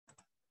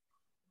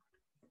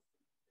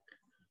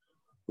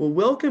Well,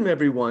 welcome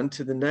everyone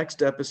to the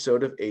next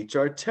episode of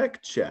HR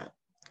Tech Chat.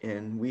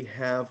 And we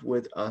have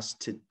with us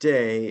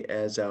today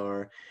as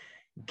our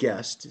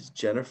guest is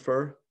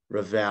Jennifer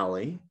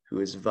Ravalli, who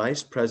is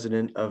Vice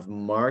President of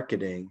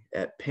Marketing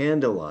at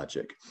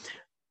PandaLogic.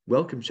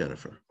 Welcome,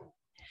 Jennifer.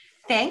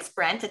 Thanks,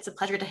 Brent. It's a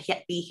pleasure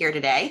to be here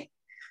today.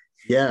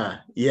 Yeah.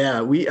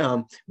 We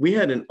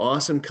had an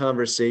awesome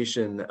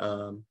conversation.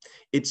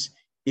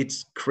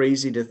 It's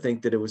crazy to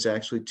think that it was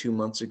actually 2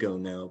 months ago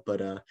now, but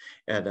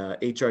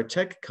at HR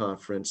Tech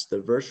Conference, the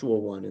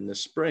virtual one in the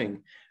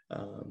spring,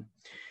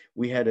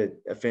 we had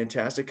a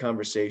fantastic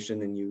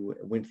conversation, and you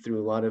went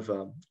through a lot of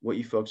what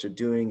you folks are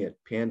doing at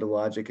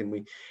PandaLogic,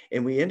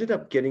 and we ended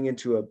up getting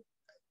into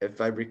if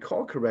I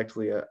recall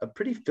correctly, a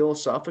pretty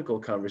philosophical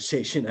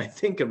conversation, I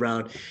think,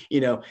 around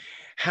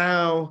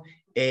how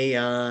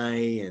AI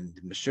and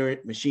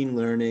machine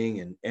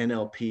learning and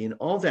NLP and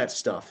all that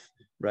stuff,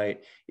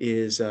 right,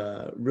 is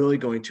really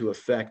going to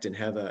affect and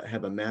have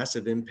a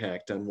massive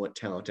impact on what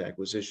talent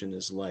acquisition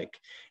is like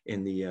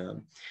in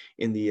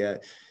the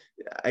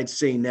I'd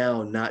say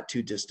now not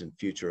too distant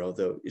future,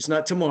 although it's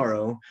not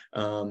tomorrow.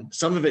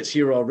 Some of it's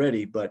here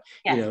already, but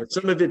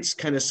some of it's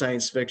kind of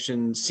science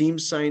fiction,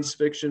 seems science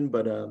fiction,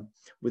 but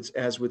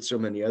as with so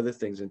many other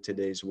things in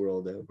today's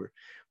world,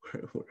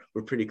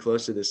 we're pretty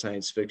close to the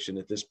science fiction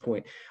at this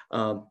point.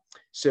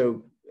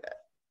 So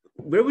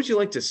where would you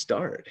like to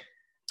start?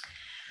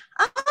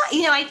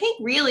 I think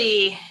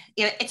really,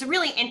 it's a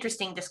really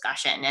interesting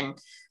discussion.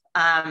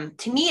 And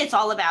to me, it's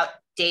all about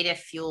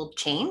data-fueled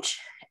change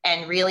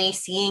and really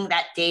seeing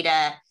that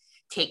data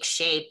take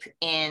shape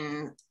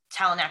in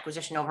talent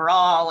acquisition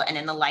overall and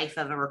in the life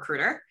of a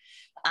recruiter.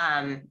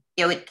 I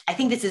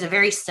think this is a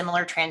very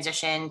similar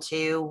transition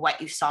to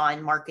what you saw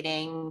in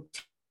marketing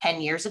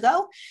 10 years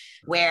ago,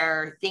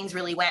 where things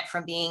really went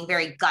from being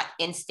very gut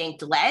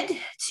instinct led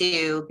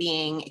to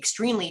being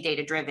extremely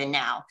data driven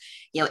now.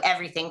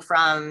 Everything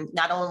from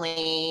not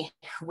only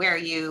where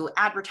you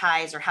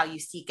advertise or how you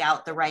seek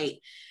out the right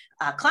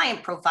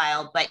client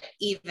profile, but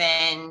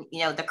even,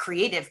 the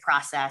creative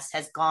process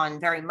has gone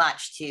very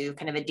much to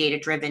kind of a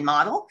data-driven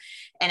model.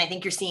 And I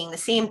think you're seeing the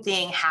same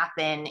thing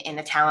happen in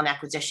the talent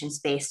acquisition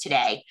space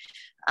today.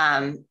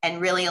 And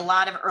really a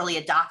lot of early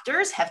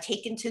adopters have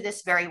taken to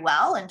this very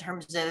well in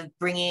terms of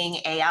bringing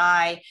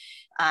AI,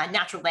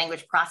 natural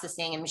language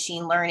processing and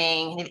machine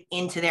learning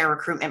into their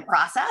recruitment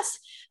process.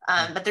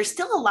 But there's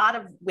still a lot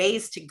of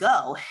ways to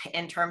go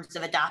in terms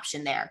of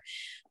adoption there.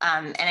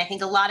 And I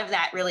think a lot of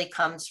that really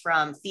comes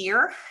from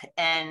fear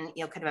and,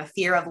 kind of a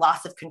fear of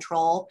loss of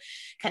control,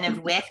 kind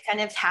of with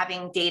kind of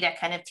having data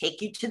kind of take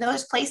you to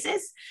those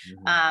places.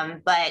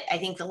 But I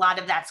think a lot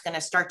of that's going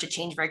to start to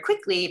change very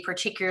quickly,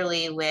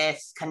 particularly with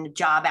kind of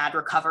job ad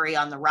recovery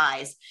on the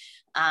rise.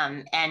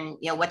 And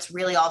what's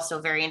really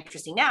also very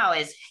interesting now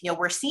is,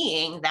 we're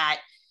seeing that,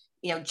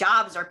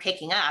 jobs are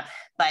picking up,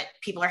 but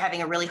people are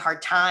having a really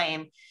hard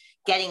time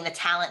getting the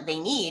talent they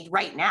need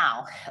right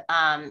now.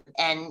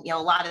 And, a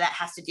lot of that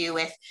has to do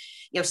with,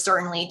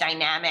 certainly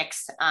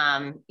dynamics,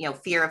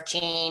 fear of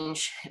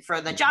change for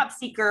the job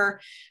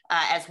seeker,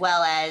 as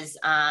well as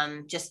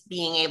just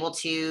being able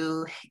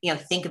to,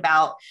 think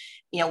about,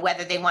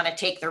 whether they want to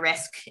take the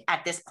risk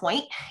at this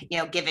point,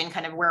 given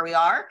kind of where we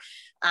are.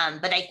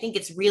 But I think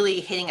it's really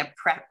hitting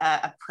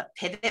a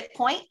pivot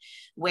point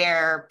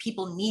where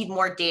people need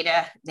more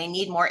data, they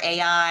need more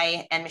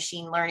AI and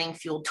machine learning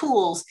fueled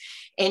tools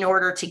in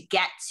order to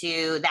get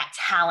to that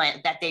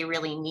talent that they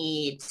really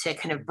need to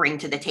kind of bring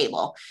to the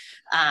table.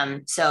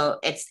 So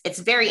it's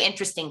a very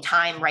interesting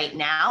time right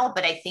now,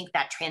 but I think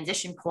that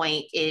transition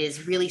point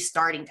is really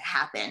starting to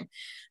happen.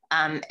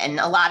 And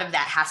a lot of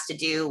that has to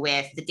do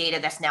with the data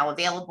that's now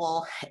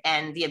available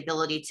and the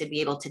ability to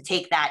be able to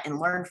take that and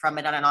learn from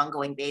it on an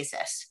ongoing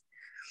basis.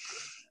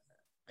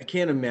 I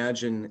can't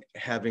imagine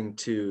having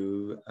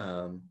to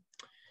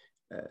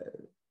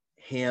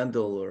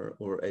handle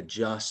or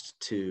adjust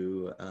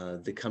to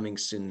the coming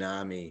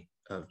tsunami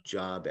of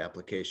job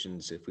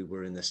applications if we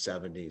were in the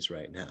 70s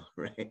right now,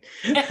 right?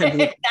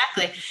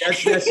 Exactly.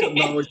 That's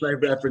always my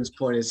reference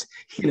point is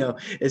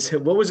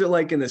what was it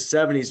like in the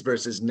 70s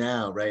versus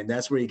now, right? And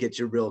that's where you get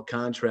your real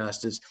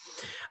contrast is,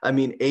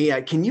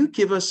 AI, can you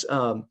give us,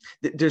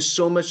 there's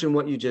so much in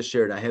what you just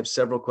shared. I have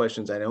several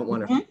questions. I don't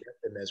want to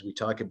forget them as we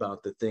talk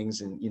about the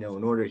things in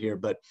order here,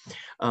 but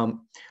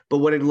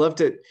what I'd love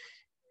to,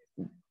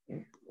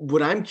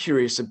 what I'm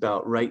curious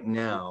about right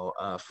now,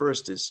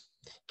 first is,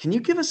 can you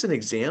give us an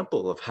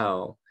example of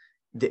how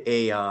the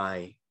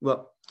AI,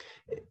 well,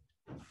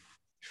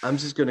 I'm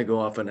just going to go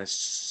off on a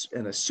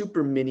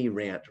super mini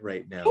rant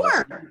right now.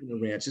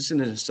 Sure. Just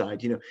an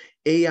aside,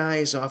 AI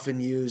is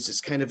often used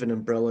as kind of an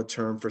umbrella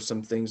term for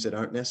some things that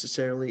aren't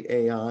necessarily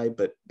AI,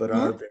 but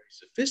are very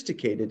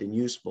sophisticated and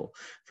useful.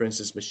 For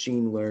instance,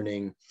 machine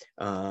learning,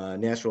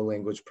 natural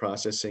language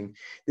processing,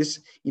 this,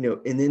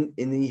 and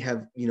then you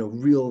have,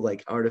 real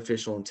like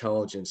artificial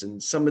intelligence.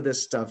 And some of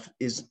this stuff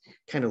is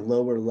kind of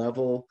lower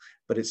level,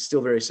 but it's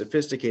still very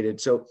sophisticated.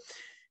 So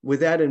with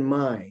that in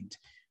mind,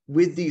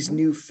 with these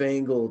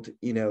newfangled,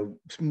 you know,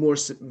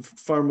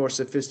 far more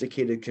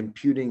sophisticated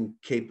computing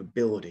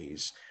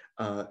capabilities,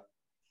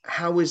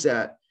 how is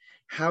that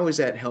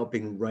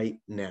helping right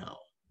now?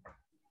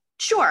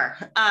 Sure.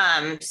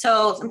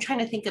 So I'm trying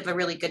to think of a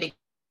really good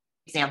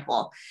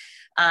example.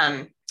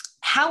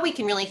 How we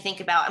can really think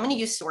about, I'm going to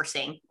use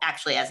sourcing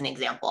actually as an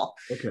example.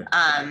 Okay.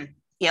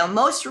 You know,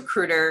 most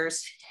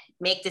recruiters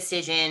make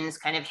decisions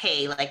kind of,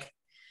 hey, like,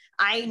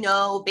 I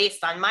know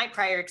based on my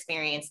prior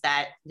experience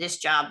that this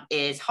job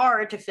is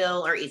hard to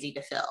fill or easy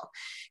to fill.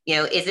 You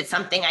know, is it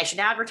something I should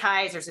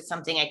advertise or is it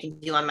something I can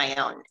do on my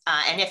own?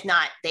 And if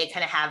not, they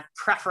kind of have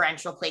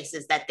preferential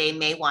places that they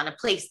may want to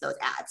place those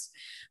ads.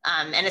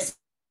 And this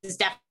is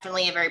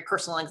definitely a very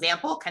personal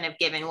example, kind of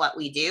given what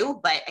we do,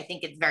 but I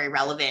think it's very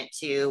relevant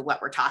to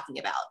what we're talking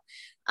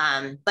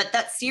about. But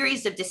that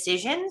series of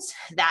decisions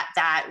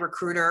that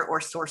recruiter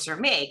or sourcer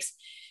makes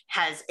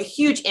has a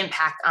huge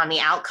impact on the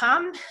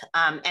outcome.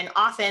 And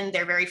often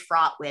they're very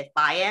fraught with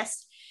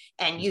bias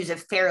and use a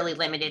fairly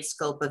limited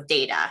scope of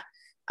data.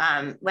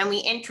 When we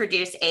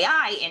introduce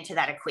AI into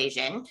that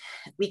equation,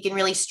 we can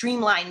really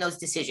streamline those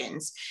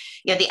decisions.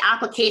 You know, the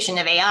application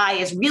of AI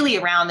is really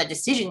around the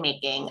decision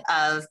making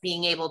of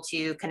being able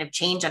to kind of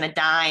change on a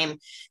dime,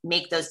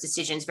 make those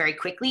decisions very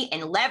quickly,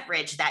 and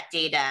leverage that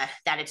data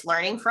that it's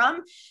learning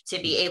from to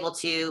be able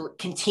to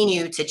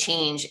continue to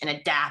change and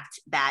adapt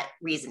that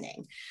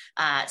reasoning.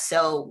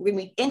 So when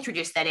we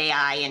introduce that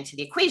AI into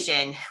the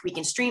equation, we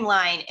can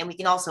streamline and we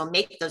can also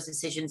make those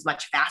decisions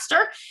much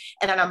faster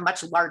and on a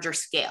much larger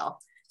scale.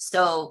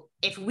 So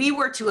if we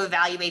were to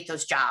evaluate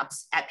those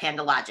jobs at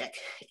PandoLogic,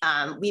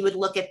 we would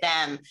look at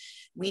them.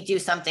 We do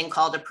something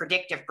called a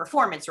predictive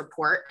performance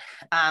report,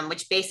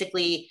 which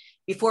basically,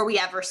 before we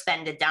ever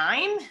spend a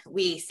dime,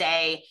 we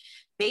say,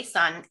 based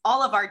on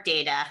all of our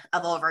data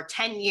of over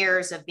 10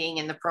 years of being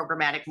in the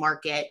programmatic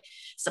market,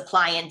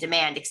 supply and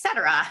demand, et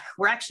cetera,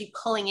 we're actually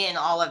pulling in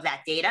all of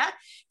that data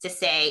to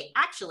say,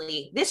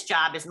 actually, this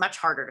job is much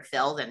harder to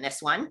fill than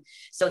this one.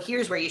 So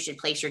here's where you should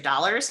place your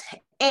dollars.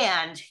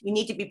 And you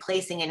need to be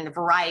placing it in a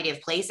variety of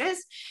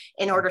places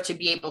in order to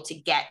be able to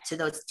get to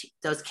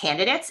those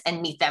candidates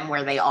and meet them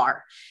where they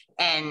are.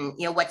 And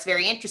you know, what's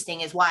very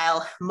interesting is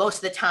while most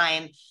of the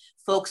time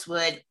folks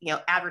would, you know,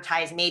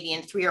 advertise maybe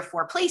in 3 or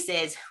 4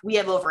 places, we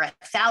have over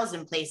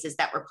 1,000 places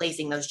that we're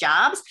placing those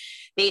jobs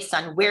based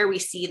on where we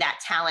see that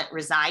talent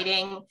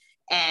residing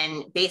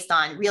and based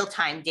on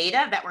real-time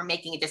data that we're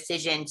making a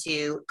decision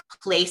to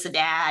place an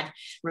ad,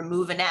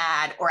 remove an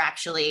ad, or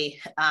actually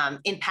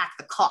impact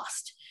the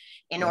cost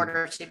in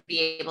order to be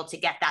able to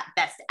get that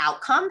best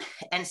outcome.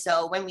 And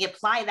so when we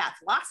apply that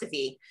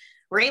philosophy,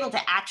 we're able to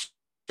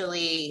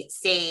actually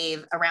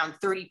save around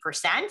 30%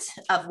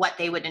 of what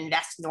they would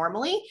invest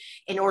normally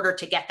in order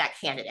to get that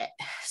candidate.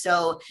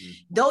 So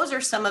those are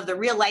some of the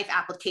real life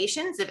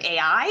applications of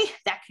AI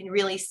that can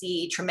really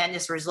see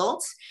tremendous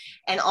results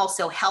and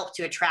also help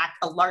to attract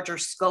a larger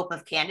scope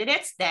of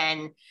candidates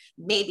than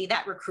maybe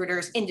that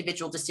recruiter's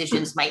individual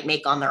decisions might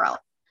make on their own.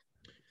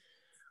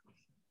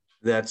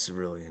 That's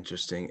really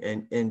interesting.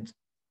 And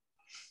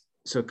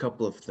so a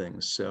couple of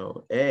things.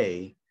 So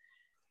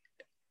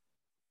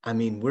I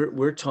mean,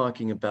 we're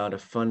talking about a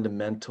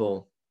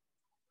fundamental,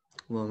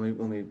 well, let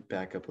me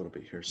back up a little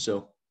bit here.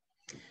 So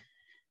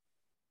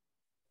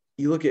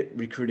you look at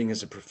recruiting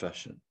as a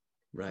profession,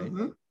 right?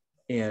 Mm-hmm.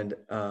 And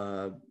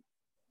a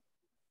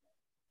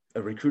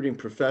recruiting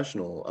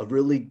professional, a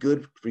really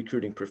good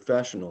recruiting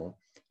professional,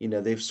 you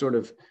know, they've sort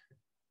of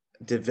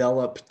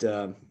developed,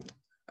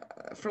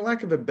 for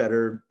lack of a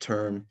better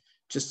term,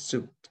 just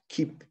to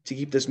keep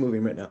this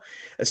moving right now,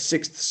 a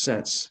sixth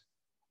sense.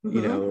 Mm-hmm.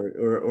 You know,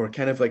 or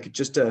kind of like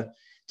just an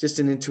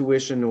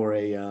intuition or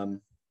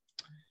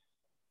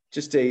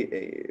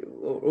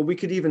or we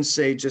could even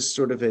say just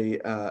sort of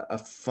a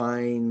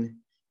fine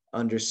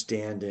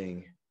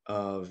understanding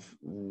of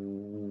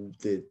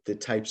the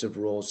types of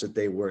roles that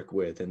they work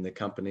with and the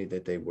company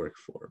that they work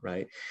for,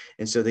 right?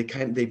 And so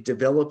they've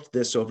developed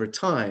this over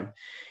time,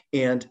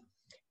 and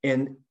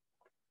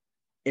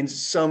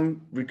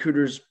some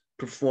recruiters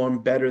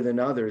perform better than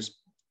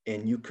others,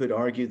 and you could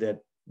argue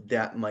that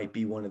might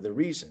be one of the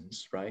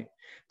reasons, right?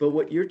 But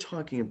what you're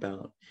talking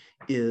about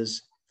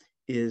is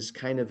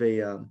kind of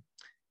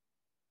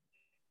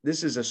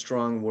this is a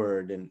strong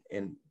word,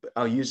 and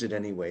I'll use it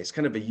anyway. It's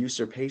kind of a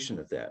usurpation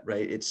of that,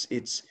 right?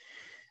 It's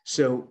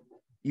so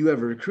you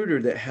have a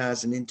recruiter that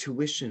has an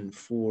intuition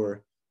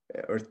for,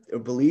 or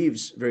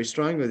believes very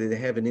strongly that they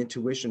have an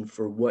intuition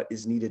for what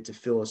is needed to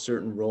fill a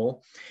certain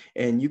role,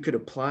 and you could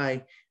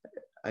apply,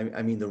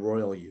 I mean the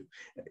royal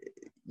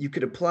you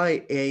could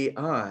apply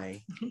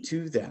AI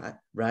to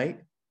that,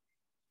 right?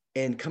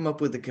 And come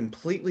up with a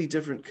completely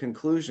different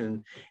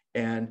conclusion.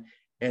 And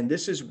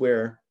this is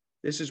where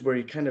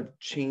you're kind of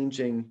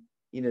changing,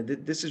 you know,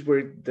 this is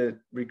where the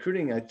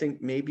recruiting, I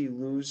think, maybe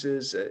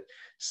loses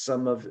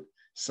some of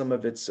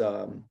its,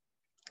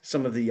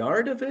 some of the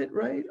art of it,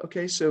 right?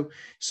 Okay, so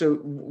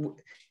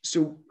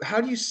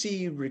how do you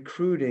see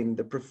recruiting,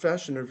 the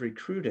profession of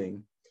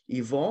recruiting,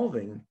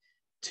 evolving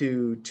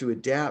to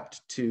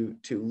adapt to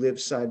live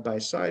side by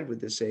side with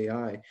this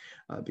AI,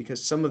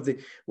 because some of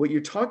what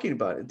you're talking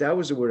about, that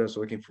was the word I was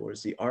looking for,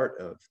 is the art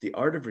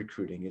of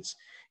recruiting.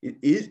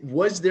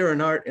 Was there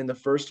an art in the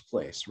first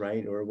place,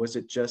 right? Or was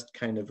it just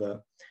kind of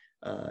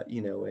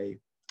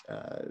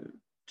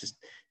just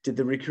did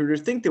the recruiter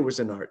think there was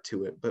an art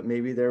to it, but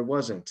maybe there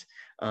wasn't?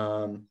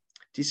 Do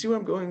you see where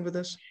I'm going with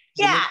this?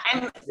 Yeah,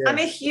 I'm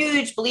a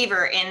huge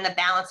believer in the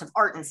balance of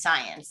art and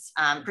science,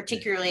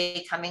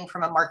 particularly coming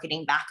from a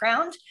marketing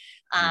background.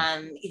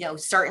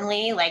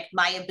 Certainly like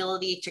my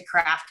ability to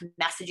craft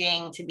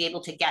messaging to be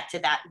able to get to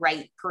that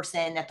right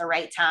person at the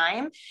right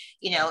time,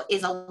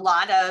 is a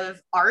lot of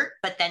art,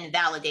 but then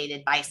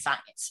validated by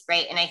science,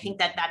 right? And I think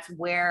that that's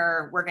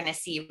where we're going to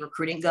see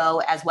recruiting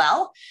go as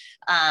well.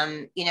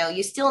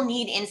 You still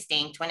need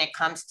instinct when it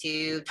comes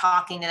to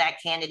talking to that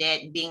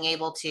candidate and being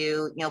able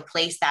to,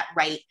 place that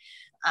right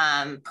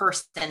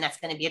person that's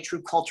going to be a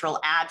true cultural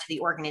add to the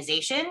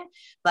organization.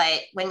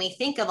 But when we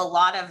think of a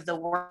lot of the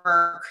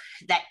work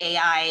that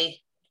AI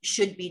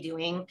should be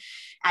doing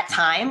at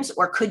times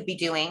or could be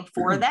doing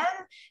for them,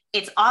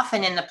 it's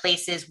often in the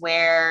places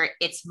where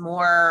it's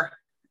more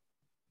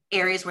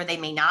areas where they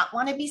may not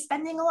want to be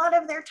spending a lot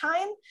of their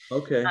time.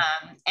 Okay.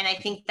 And I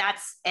think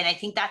that's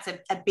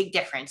a big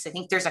difference. I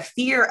think there's a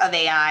fear of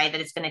AI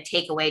that it's going to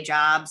take away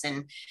jobs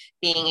and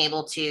being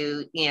able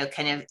to,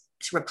 kind of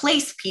to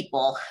replace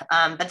people.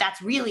 But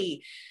that's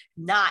really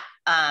not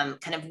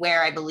kind of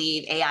where I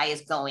believe AI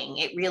is going.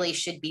 It really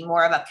should be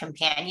more of a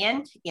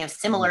companion,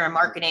 similar in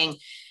marketing.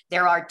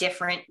 There are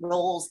different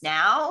roles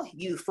now.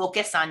 You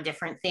focus on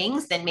different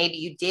things than maybe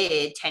you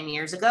did 10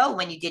 years ago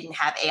when you didn't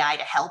have AI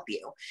to help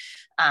you.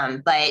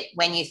 But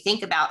when you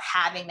think about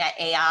having that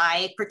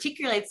AI,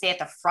 particularly I'd say at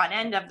the front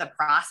end of the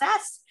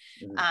process,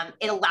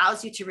 it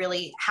allows you to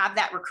really have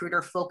that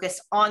recruiter focus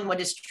on what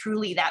is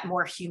truly that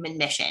more human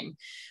mission,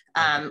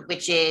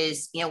 which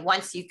is,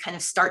 once you kind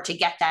of start to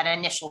get that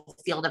initial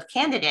field of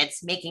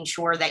candidates, making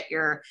sure that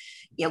you're,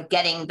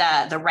 getting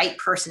the right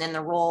person in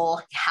the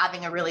role,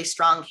 having a really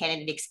strong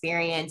candidate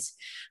experience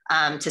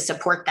to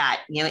support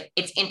that.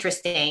 It's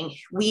interesting.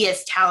 We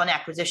as talent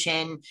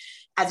acquisition,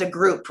 as a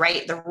group,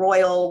 right, the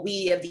royal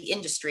we of the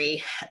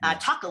industry,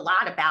 talk a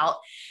lot about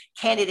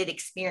candidate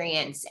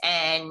experience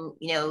and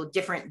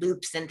different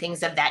loops and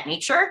things of that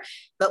nature.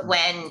 But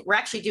when we're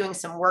actually doing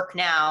some work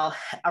now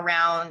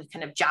around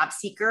kind of job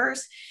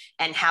seekers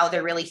and how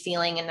they're really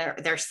feeling in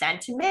their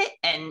sentiment,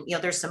 and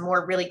there's some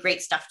more really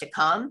great stuff to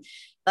come,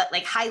 but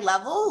like high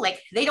level,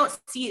 like they don't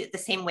see it the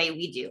same way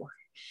we do.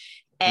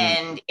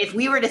 And if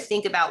we were to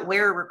think about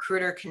where a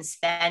recruiter can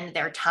spend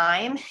their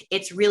time,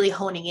 it's really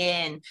honing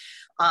in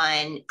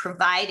on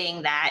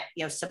providing that,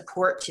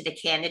 support to the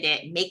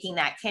candidate, making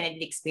that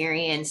candidate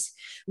experience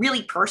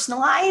really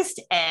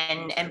personalized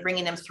and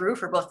bringing them through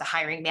for both the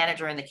hiring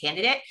manager and the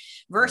candidate,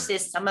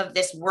 versus some of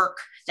this work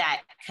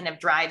that kind of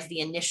drives the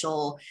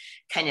initial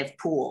kind of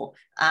pool.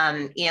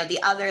 The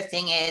other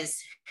thing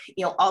is,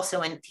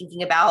 also in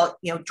thinking about,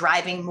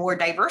 driving more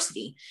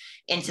diversity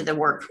into the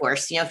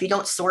workforce. If you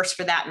don't source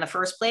for that in the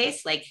first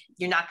place, like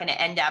you're not going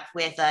to end up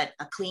with a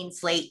clean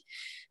slate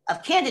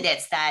of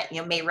candidates that,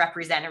 may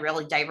represent a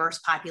really diverse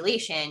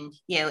population,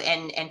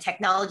 and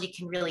technology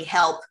can really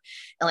help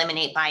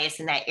eliminate bias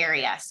in that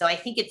area. So I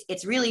think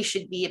it's really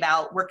should be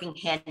about working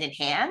hand in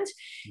hand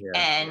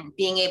and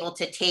being able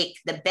to take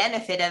the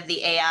benefit of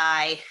the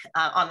AI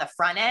on the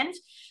front end,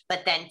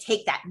 but then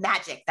take that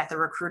magic that the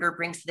recruiter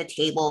brings to the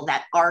table,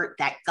 that art,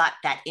 that gut,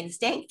 that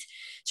instinct,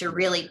 to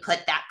really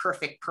put that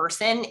perfect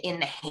person in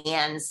the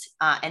hands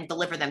and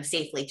deliver them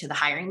safely to the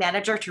hiring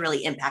manager to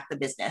really impact the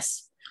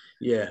business.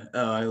 Yeah,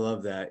 oh, I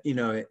love that.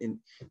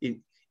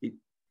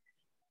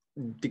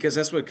 Because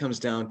that's what it comes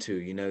down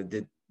to.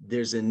 That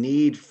there's a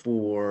need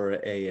for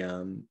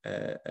a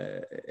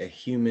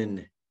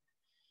human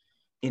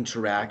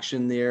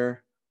interaction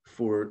there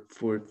for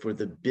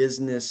the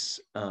business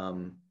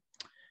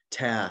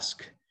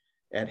task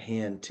at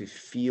hand to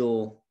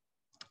feel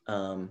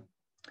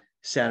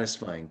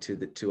satisfying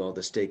to all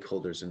the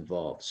stakeholders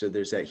involved. So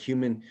there's that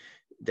human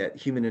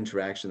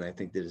interaction, I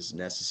think, that is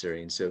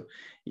necessary. And so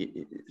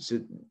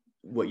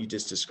what you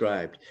just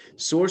described,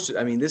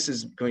 this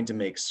is going to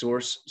make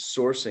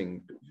sourcing,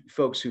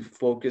 folks who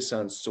focus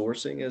on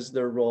sourcing as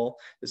their role,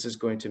 this is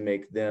going to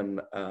make them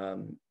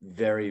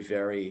very,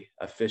 very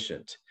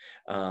efficient.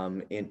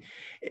 And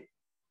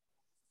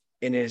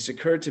it has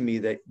occurred to me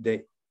that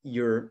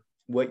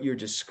what you're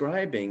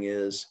describing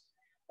is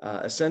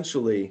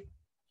essentially,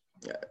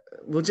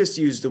 we'll just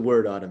use the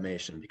word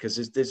automation, because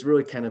there's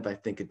really kind of, I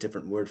think, a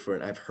different word for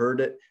it. I've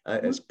heard it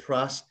as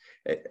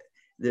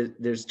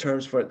there's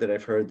terms for it that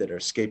I've heard that are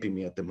escaping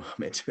me at the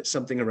moment,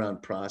 something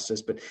around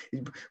process, but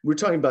we're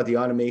talking about the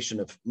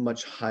automation of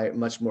much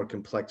more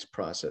complex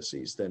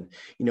processes than,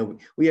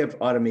 we have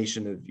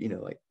automation of,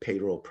 like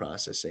payroll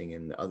processing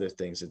and other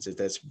things.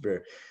 That's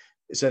very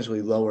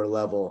essentially lower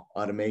level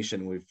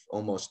automation. We've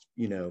almost,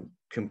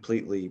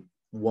 completely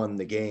won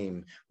the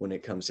game when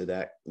it comes to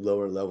that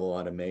lower level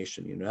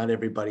automation. Not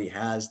everybody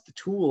has the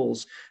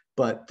tools,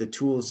 but the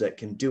tools that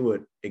can do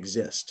it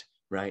exist.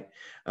 right?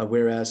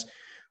 Whereas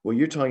what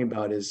you're talking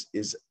about is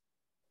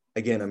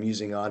again, I'm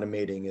using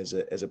automating as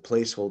a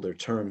placeholder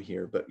term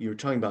here, but you're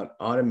talking about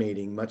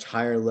automating much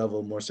higher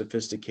level, more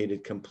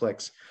sophisticated,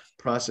 complex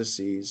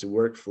processes,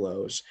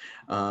 workflows.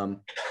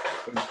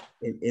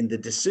 In the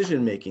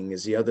decision making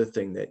is the other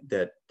thing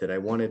that I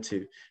wanted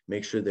to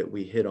make sure that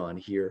we hit on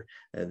here.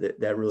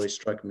 That really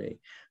struck me.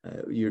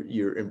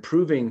 You're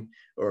improving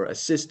or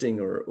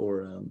assisting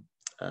or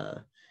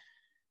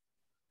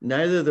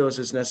neither of those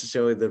is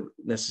necessarily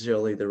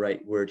the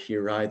right word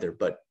here either,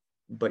 but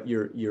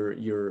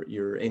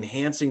you're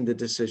enhancing the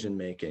decision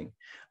making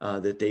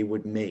that they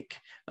would make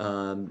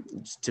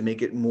to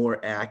make it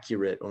more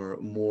accurate or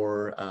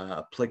more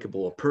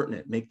applicable or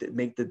pertinent, make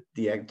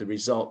the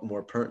result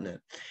more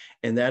pertinent.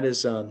 And that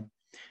is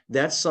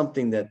that's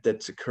something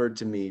that's occurred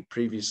to me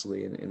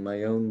previously in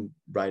my own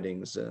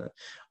writings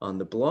on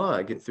the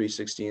blog at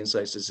 360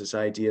 Insights, is this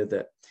idea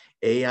that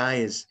AI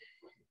is,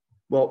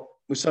 well,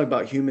 we talk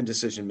about human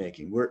decision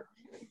making.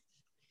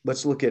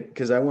 Let's look at,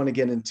 because I want to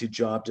get into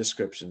job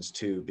descriptions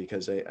too,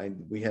 because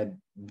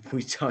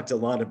we talked a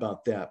lot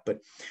about that,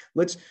 but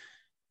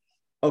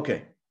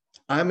okay,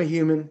 I'm a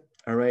human,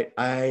 all right.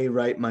 I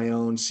write my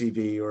own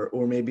CV,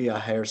 or maybe I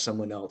hire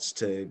someone else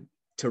to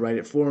write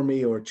it for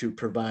me, or to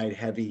provide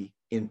heavy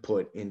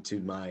input into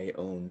my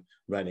own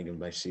writing of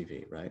my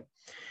CV, right?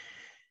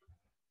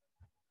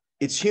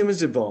 It's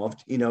humans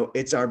involved,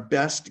 it's our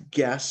best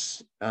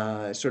guess,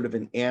 sort of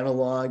an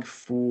analog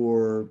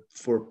for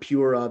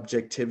pure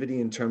objectivity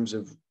in terms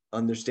of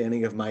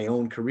understanding of my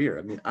own career.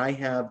 I mean, I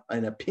have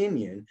an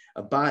opinion,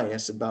 a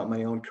bias about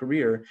my own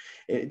career.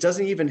 It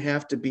doesn't even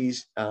have to be,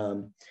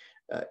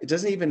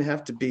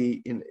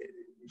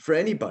 for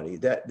anybody,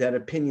 that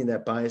opinion,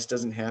 that bias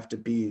doesn't have to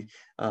be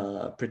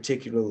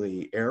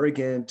particularly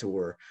arrogant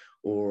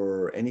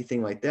or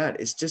anything like that.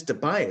 It's just a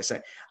bias.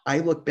 I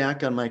look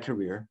back on my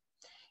career,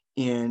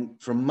 and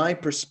from my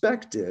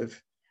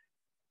perspective,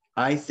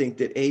 I think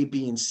that A,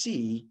 B, and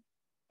C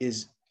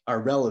are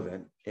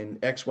relevant, and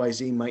X, Y,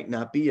 Z might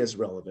not be as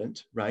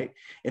relevant, right?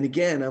 And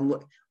again,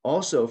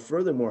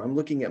 furthermore, I'm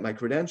looking at my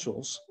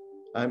credentials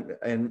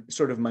and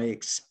sort of my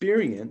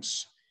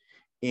experience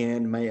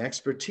and my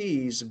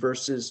expertise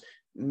versus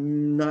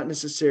not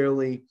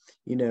necessarily,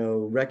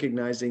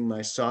 recognizing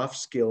my soft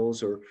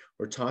skills or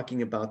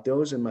talking about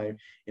those in my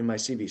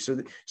CV.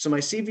 So my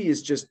CV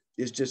is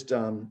just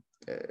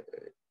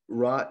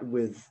wrought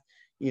with,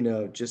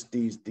 just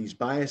these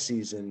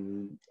biases,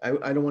 and I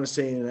don't want to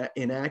say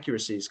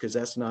inaccuracies, because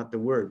that's not the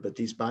word, but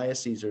these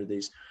biases are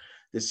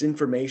this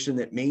information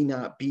that may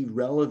not be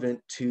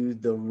relevant to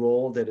the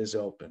role that is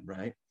open,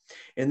 right?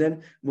 And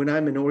then when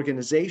I'm an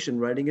organization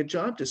writing a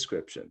job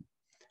description,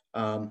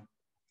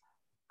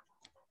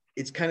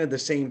 it's kind of the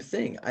same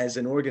thing. As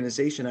an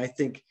organization, I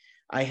think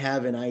I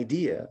have an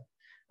idea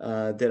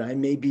that I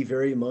may be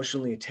very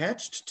emotionally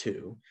attached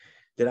to,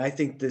 that I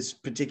think this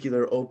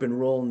particular open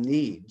role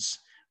needs,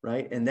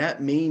 right? And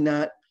that may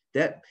not,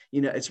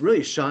 it's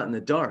really a shot in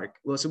the dark.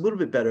 Well, it's a little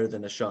bit better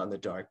than a shot in the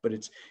dark, but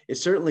it's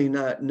certainly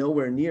not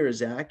nowhere near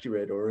as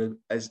accurate or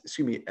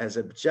as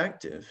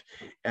objective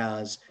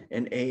as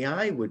an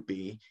AI would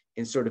be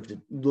in sort of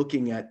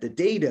looking at the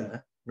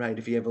data, right?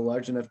 If you have a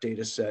large enough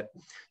data set.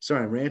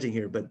 Sorry, I'm ranting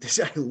here, but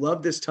I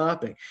love this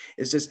topic.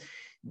 It's just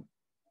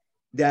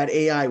that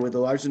AI with a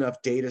large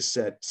enough data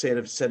set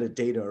of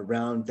data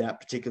around that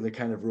particular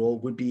kind of role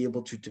would be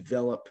able to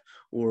develop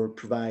or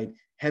provide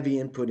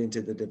heavy input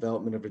into the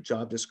development of a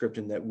job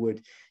description that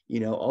would,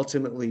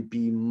 ultimately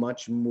be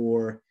much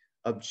more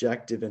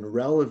objective and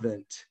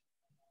relevant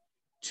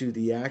to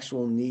the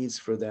actual needs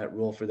for that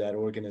role, for that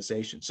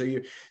organization.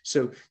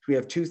 So we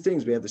have two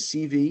things. We have the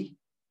CV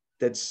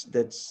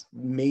that's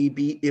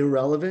maybe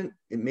irrelevant.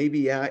 It may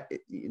be,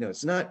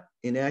 it's not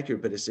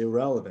inaccurate, but it's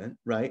irrelevant,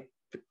 right?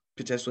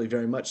 Potentially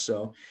very much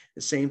so.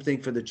 The same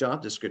thing for the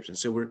job description.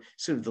 So we're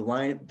sort of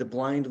the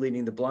blind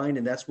leading the blind,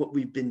 and that's what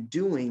we've been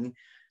doing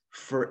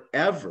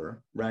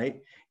forever,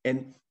 right?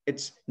 And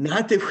it's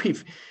not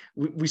that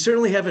we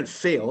certainly haven't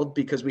failed,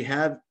 because we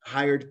have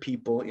hired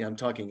people, I'm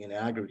talking in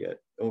aggregate,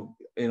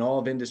 in all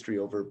of industry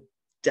over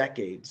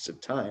decades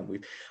of time.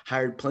 We've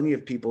hired plenty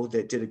of people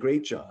that did a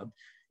great job,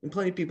 and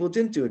plenty of people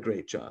didn't do a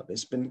great job.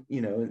 It's been,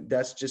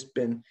 that's just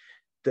been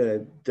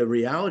the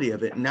reality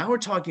of it. And now we're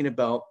talking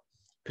about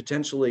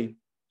potentially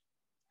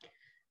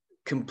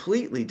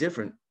completely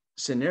different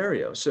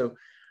scenario. So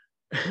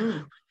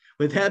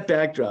with that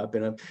backdrop,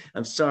 and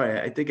I'm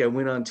sorry, I think I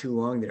went on too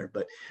long there,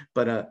 but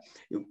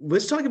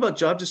let's talk about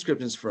job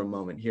descriptions for a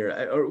moment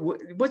here.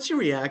 What's your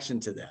reaction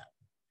to that?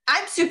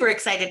 I'm super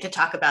excited to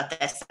talk about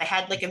this. I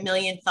had like a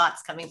million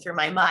thoughts coming through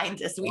my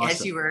mind as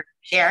you were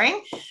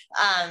sharing.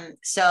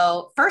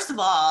 So first of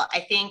all,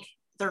 I think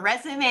the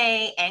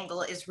resume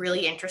angle is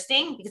really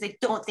interesting, because I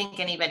don't think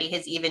anybody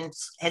has even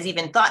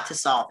thought to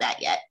solve that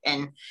yet.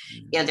 And,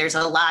 there's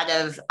a lot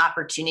of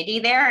opportunity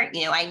there.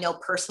 I know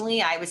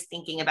personally, I was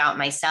thinking about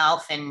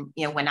myself, and,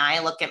 when I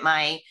look at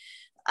my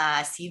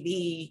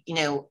CV,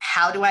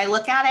 how do I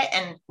look at it?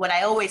 And what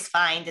I always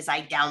find is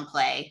I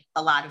downplay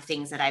a lot of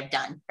things that I've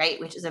done, right?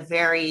 Which is a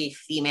very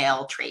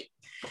female trait.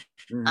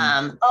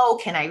 Oh,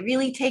 can I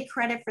really take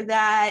credit for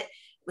that?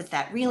 Was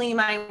that really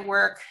my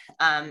work?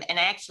 And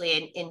I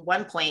actually, in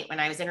one point when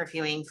I was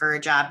interviewing for a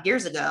job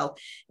years ago,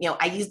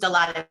 I used a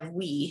lot of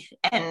we,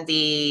 and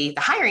the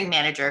hiring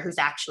manager, who's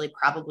actually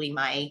probably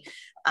my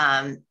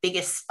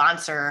biggest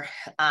sponsor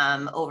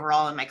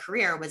overall in my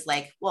career, was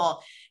like,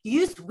 well,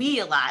 you used we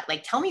a lot.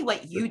 Like, tell me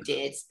what you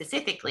did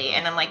specifically.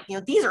 And I'm like,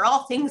 these are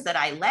all things that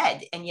I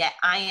led, and yet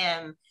I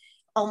am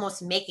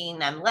almost making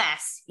them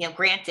less.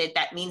 Granted,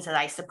 that means that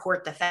I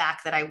support the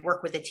fact that I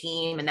work with a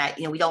team and that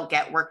we don't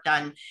get work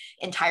done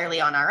entirely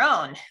on our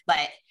own.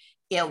 But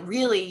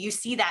really, you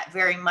see that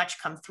very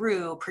much come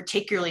through,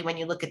 particularly when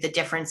you look at the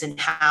difference in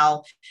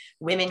how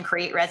women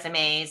create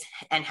resumes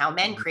and how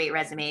men create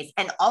resumes,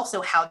 and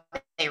also how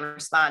they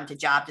respond to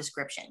job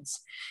descriptions.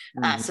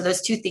 So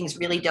those two things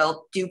really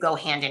do go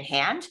hand in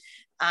hand.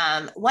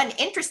 One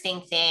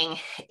interesting thing,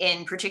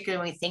 in particular,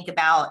 when we think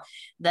about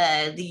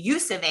the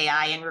use of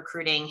AI in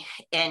recruiting,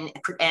 and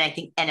I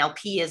think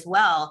NLP as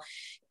well,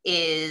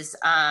 is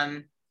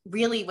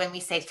really when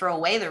we say throw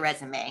away the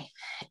resume,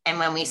 and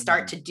when we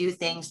start to do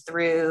things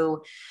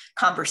through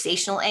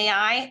conversational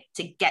AI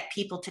to get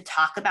people to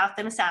talk about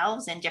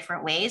themselves in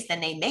different ways than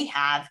they may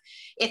have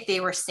if they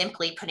were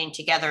simply putting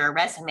together a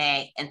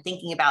resume and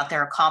thinking about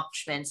their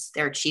accomplishments,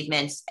 their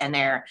achievements, and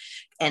their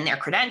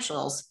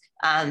credentials.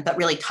 But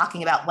really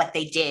talking about what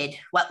they did,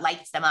 what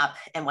lights them up,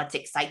 and what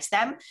excites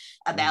them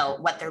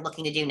about what they're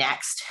looking to do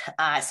next.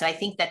 So I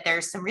think that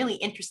there's some really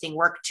interesting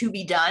work to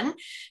be done,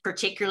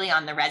 particularly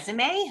on the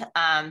resume.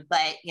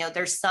 But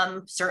there's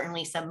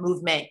certainly some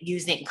movement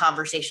using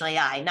conversational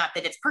AI. Not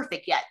that it's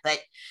perfect yet, but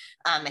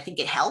I think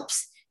it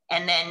helps.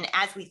 And then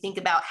as we think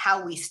about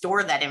how we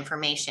store that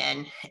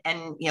information,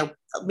 and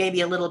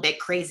maybe a little bit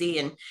crazy,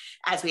 and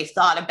as we've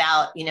thought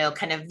about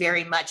kind of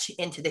very much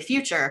into the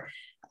future,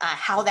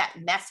 how that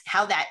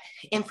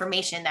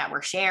information that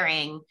we're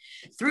sharing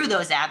through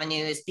those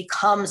avenues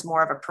becomes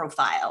more of a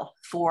profile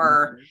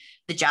for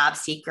the job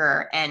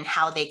seeker, and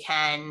how they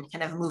can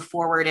kind of move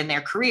forward in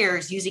their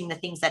careers using the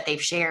things that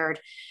they've shared,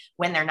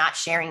 when they're not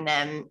sharing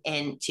them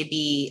to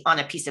be on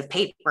a piece of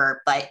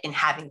paper, but in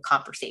having a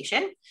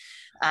conversation.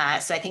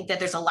 So I think that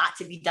there's a lot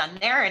to be done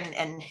there,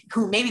 and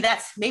who maybe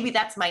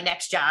that's my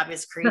next job,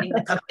 is creating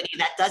the company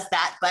that does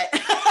that. But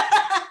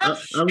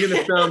I'm going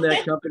to found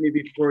that company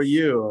before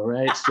you. All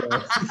right. So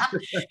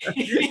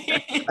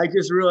I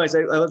just realized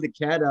I let the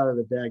cat out of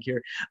the bag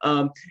here.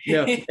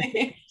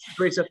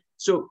 Great stuff.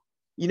 So,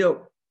 the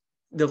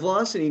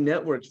Velocity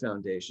Network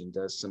Foundation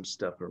does some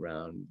stuff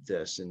around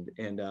this, and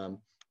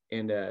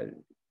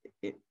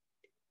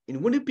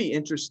wouldn't it be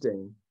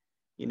interesting?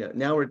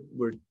 Now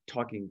we're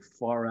talking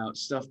far out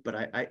stuff, but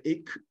I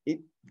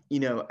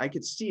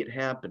could see it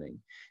happening.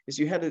 Is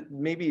you had to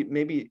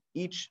maybe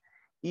each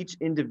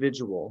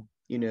individual,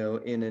 in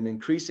an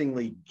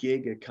increasingly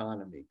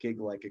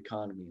gig-like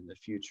economy in the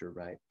future,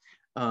 right?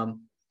 And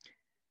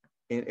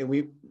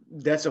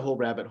that's a whole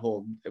rabbit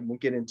hole I won't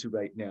get into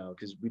right now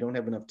because we don't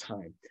have enough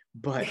time.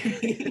 But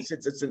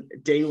it's a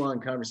day-long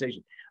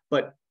conversation.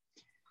 But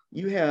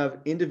you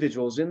have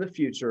individuals in the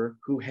future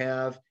who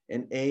have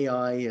an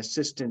AI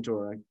assistant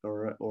or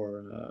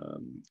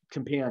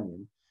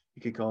companion.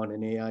 You could call it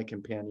an AI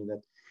companion.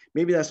 That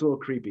maybe that's a little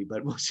creepy,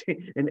 but we'll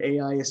say an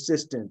AI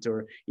assistant,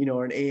 or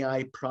an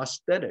AI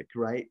prosthetic,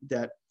 right?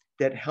 That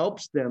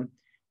helps them.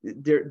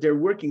 They're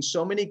working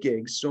so many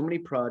gigs, so many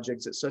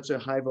projects at such a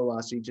high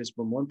velocity, just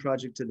from one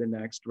project to the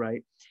next,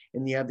 right?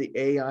 And you have the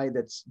AI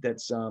that's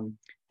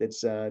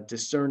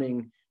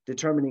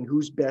determining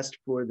who's best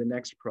for the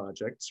next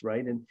projects,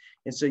 right? And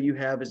so you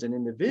have, as an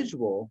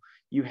individual,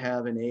 you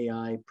have an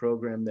AI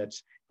program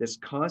that's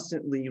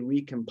constantly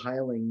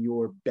recompiling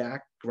your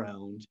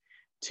background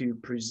to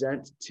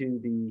present to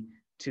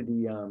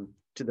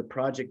the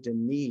project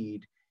in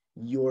need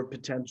your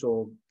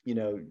potential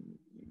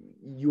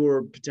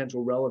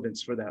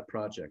relevance for that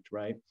project,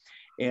 right?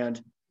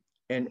 And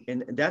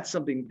that's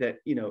something that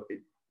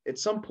at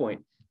some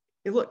point,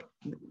 look,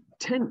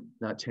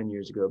 not 10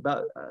 years ago,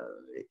 about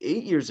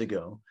 8 years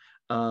ago,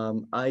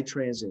 I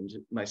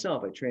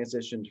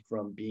transitioned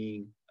from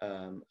being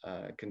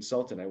a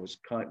consultant. I was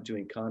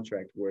doing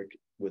contract work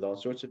with all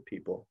sorts of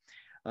people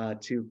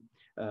to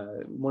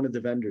one of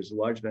the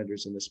large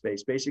vendors in the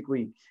space,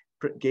 basically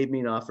gave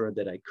me an offer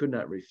that I could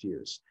not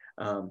refuse.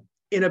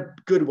 In a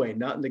good way,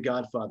 not in the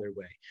Godfather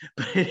way,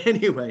 but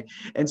anyway.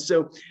 And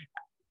so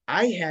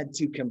I had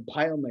to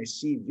compile my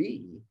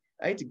CV.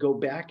 I had to go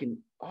back and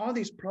all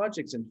these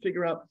projects and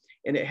figure out,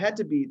 and it had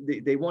to be,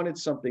 they wanted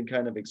something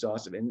kind of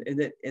exhaustive.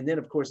 And then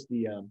of course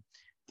the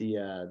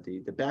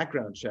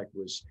background check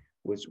was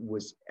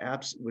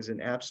an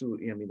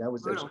absolute, that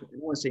was I don't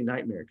want to say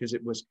nightmare, because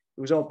it was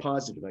all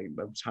positive. I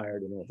was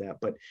hired and all that,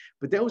 but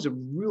that was a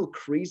real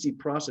crazy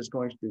process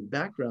going through the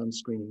background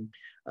screening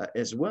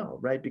as well,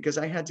 right? Because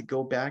I had to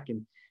go back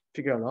and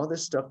figure out all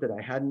this stuff that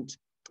I hadn't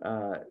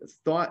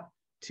thought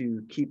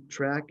to keep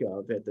track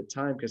of at the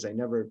time, because I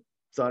never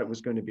thought it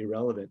was going to be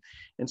relevant.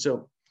 And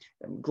so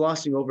I'm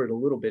glossing over it a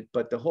little bit,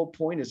 but the whole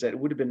point is that it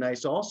would have been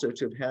nice also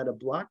to have had a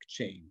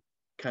blockchain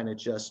kind of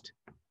just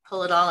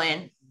pull it all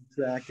in.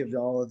 Track of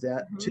all of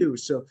that Mm-hmm. too.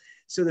 So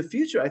the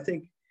future, I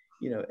think,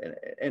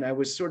 and I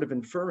was sort of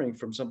inferring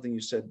from something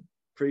you said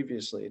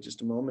previously,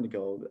 just a moment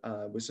ago,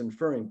 was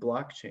inferring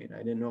blockchain. I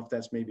didn't know if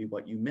that's maybe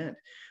what you meant,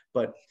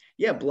 but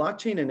yeah,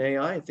 blockchain and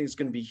AI, I think is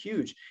going to be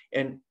huge.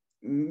 And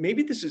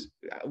maybe this is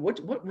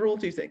what role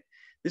do you think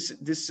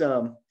this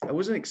I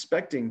wasn't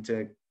expecting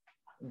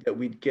that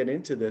we'd get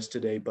into this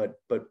today, but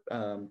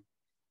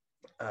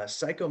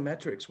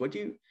psychometrics,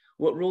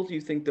 what role do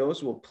you think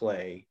those will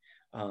play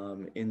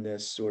in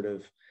this sort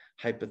of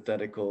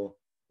hypothetical,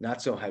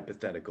 not so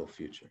hypothetical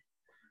future?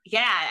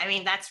 Yeah, I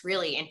mean, that's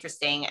really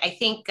interesting. I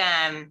think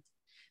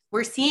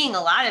we're seeing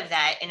a lot of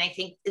that. And I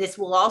think this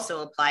will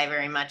also apply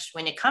very much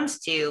when it comes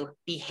to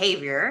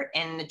behavior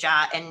and the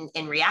job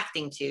and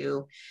reacting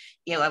to,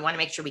 I want to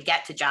make sure we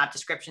get to job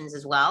descriptions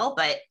as well.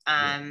 But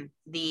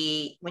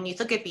when you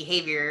look at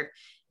behavior,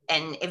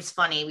 and it was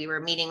funny, we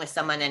were meeting with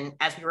someone, and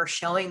as we were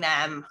showing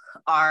them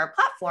our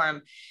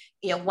platform,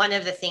 one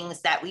of the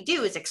things that we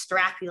do is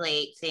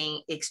extrapolate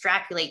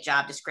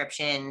job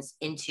descriptions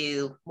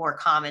into more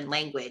common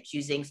language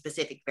using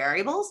specific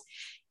variables.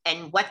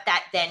 And what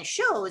that then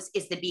shows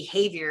is the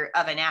behavior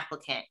of an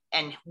applicant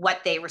and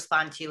what they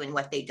respond to and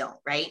what they don't,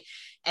 right?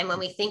 And when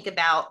we think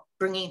about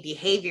bringing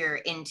behavior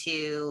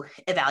into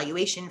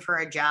evaluation for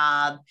a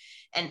job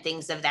and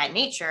things of that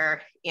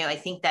nature, I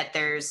think that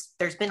there's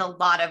been a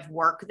lot of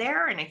work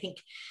there. And I think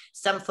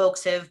some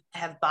folks have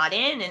bought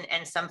in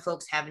and some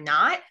folks have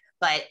not.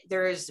 But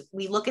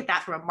we look at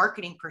that from a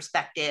marketing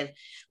perspective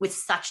with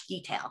such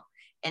detail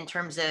in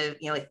terms of,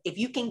 if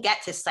you can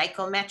get to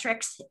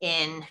psychometrics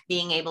in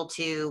being able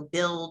to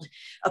build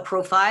a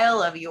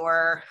profile of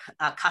your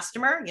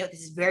customer,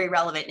 this is very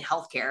relevant in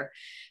healthcare.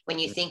 When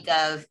you think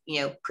of,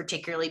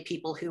 particularly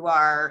people who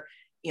are,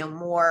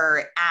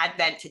 more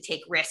advent to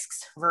take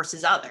risks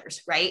versus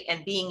others, right?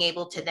 And being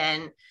able to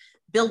then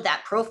build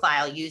that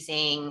profile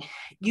using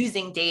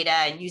data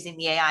and using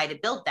the AI to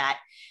build that,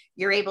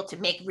 you're able to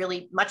make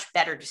really much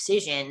better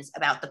decisions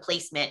about the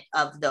placement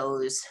of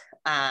those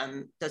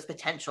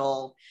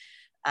potential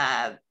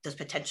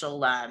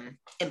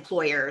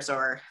employers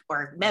or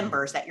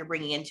members that you're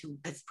bringing into,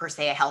 per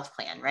se, a health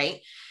plan, right?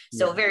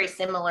 So very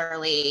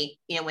similarly,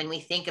 when we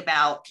think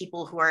about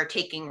people who are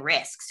taking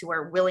risks, who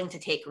are willing to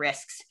take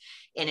risks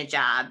in a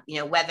job,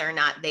 whether or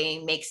not they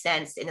make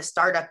sense in a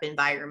startup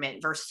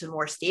environment versus a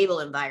more stable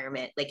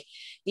environment, like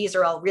these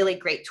are all really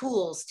great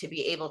tools to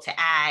be able to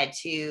add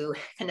to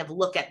kind of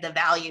look at the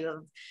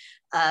value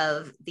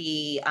of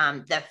the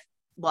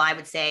well, I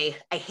would say,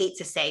 I hate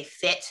to say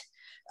fit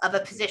of a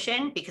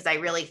position, because I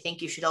really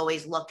think you should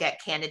always look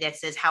at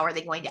candidates as how are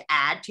they going to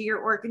add to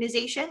your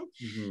organization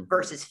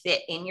versus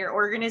fit in your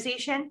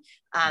organization.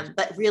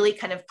 But really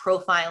kind of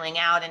profiling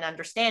out and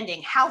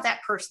understanding how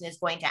that person is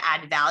going to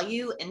add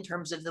value in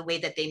terms of the way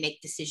that they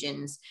make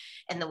decisions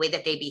and the way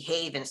that they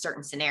behave in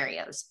certain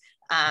scenarios.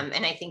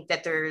 And I think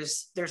that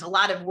there's a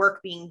lot of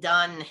work being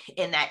done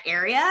in that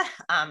area,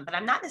 but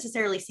I'm not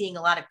necessarily seeing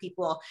a lot of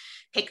people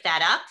pick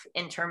that up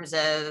in terms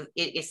of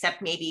it,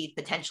 except maybe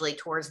potentially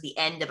towards the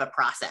end of a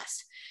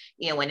process,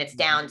 when it's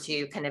down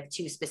to kind of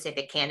two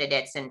specific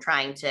candidates and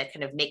trying to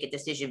kind of make a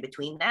decision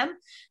between them.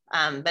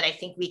 But I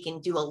think we can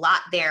do a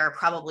lot there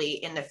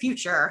probably in the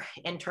future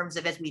in terms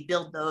of as we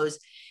build those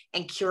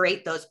and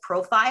curate those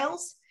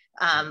profiles.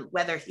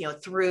 Whether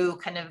through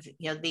kind of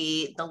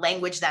the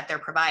language that they're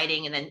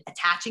providing and then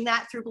attaching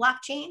that through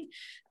blockchain,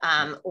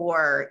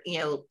 or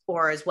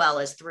as well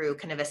as through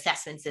kind of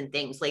assessments and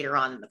things later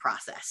on in the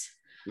process.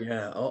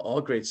 Yeah, all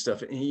great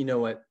stuff. And you know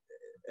what?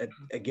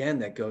 Again,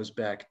 that goes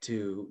back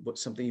to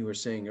something you were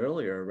saying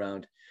earlier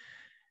around.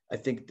 I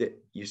think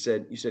that you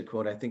said,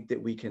 quote, I think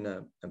that we can,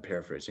 I'm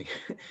paraphrasing,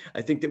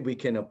 I think that we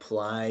can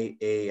apply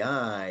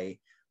AI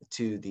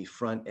to the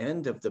front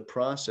end of the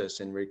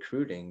process in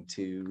recruiting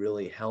to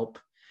really help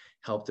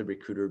the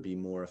recruiter be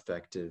more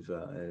effective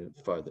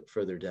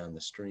further down the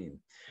stream.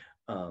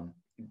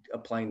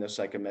 Applying those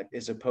psychometrics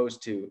as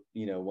opposed to,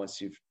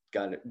 once you've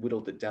got it,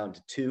 whittled it down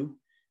to 2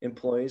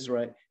 employees,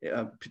 right?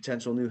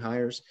 Potential new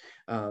hires,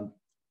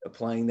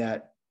 applying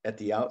that at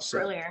the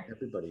outset. Earlier.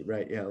 Everybody,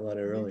 right? Yeah, a lot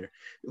earlier.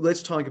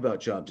 Let's talk about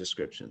job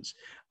descriptions.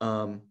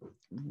 How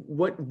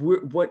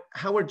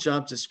are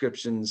job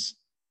descriptions,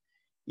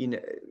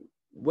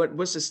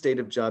 what's the state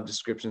of job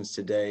descriptions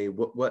today?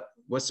 What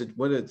are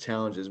the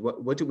challenges?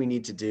 What do we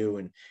need to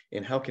do,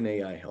 and how can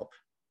AI help?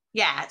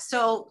 Yeah,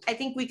 so I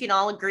think we can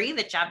all agree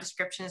that job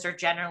descriptions are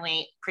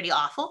generally pretty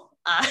awful.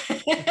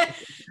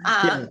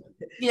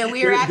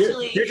 We are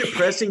actually they're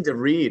depressing to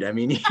read. I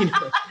mean,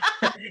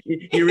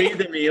 you read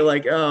them and you're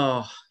like,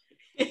 oh,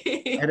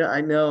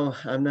 I know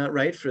I'm not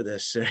right for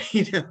this,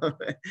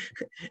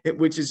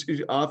 which is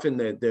often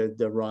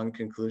the wrong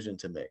conclusion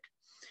to make.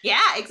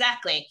 Yeah,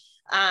 exactly.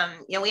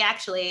 We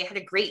actually had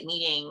a great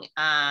meeting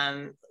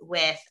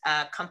with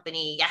a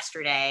company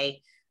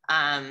yesterday,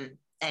 and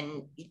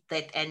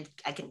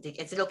I can.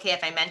 Is it okay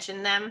if I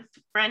mention them,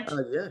 Brent?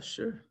 Yeah,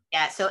 sure.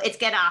 Yeah, so it's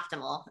Get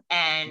Optimal,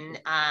 and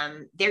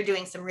they're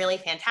doing some really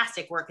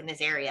fantastic work in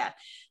this area.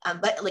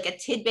 But like a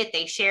tidbit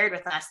they shared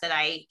with us that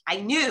I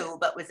knew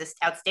but was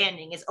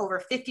outstanding is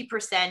over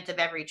 50% of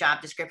every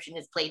job description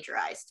is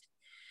plagiarized.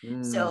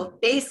 So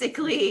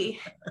basically,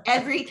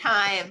 every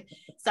time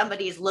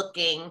somebody is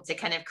looking to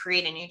kind of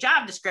create a new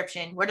job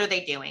description, what are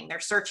they doing? They're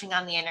searching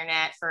on the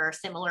internet for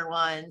similar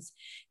ones,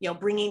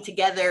 bringing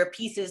together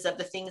pieces of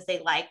the things they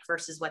like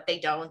versus what they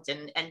don't,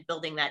 and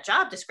building that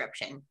job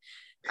description.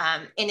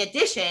 In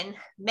addition,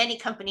 many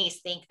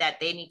companies think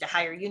that they need to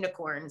hire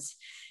unicorns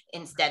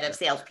instead of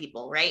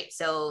salespeople, right?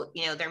 So,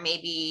 they're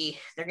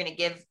going to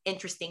give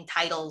interesting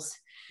titles,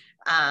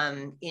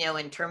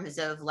 in terms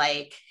of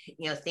like,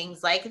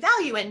 things like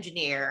value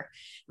engineer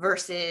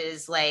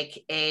versus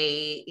like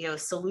a,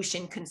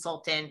 solution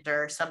consultant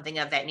or something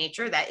of that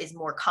nature that is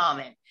more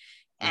common.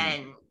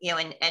 And,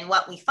 and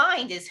what we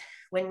find is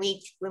when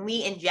we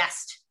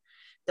ingest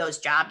those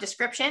job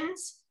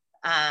descriptions,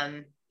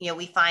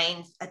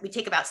 we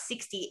take about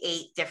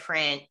 68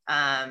 different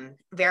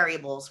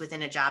variables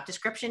within a job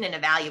description and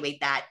evaluate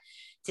that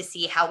to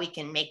see how we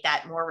can make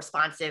that more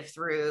responsive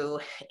through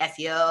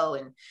SEO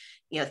and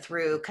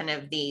through kind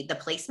of the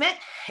placement.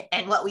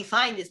 And what we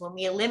find is when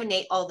we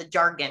eliminate all the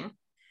jargon,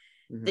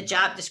 the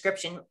job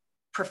description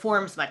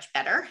performs much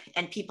better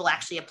and people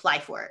actually apply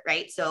for it,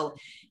 right? So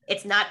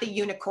it's not the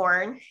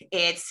unicorn.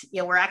 It's,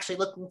 we're actually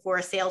looking for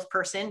a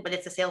salesperson, but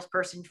it's a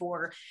salesperson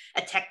for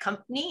a tech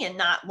company and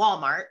not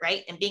Walmart,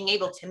 right? And being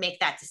able to make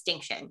that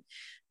distinction.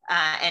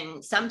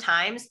 And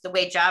sometimes the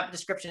way job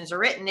descriptions are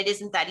written, it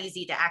isn't that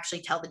easy to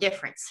actually tell the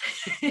difference.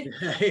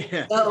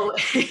 So,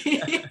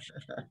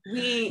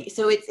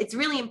 so it's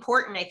really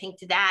important, I think,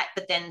 to that.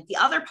 But then the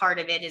other part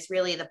of it is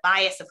really the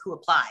bias of who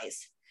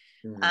applies.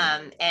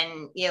 And,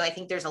 I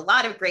think there's a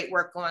lot of great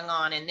work going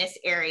on in this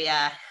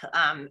area.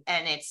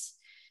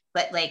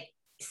 But like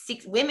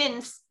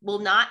women will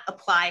not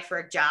apply for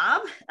a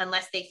job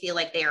unless they feel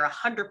like they are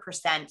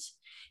 100%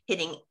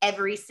 hitting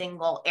every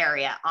single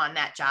area on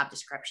that job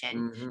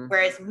description.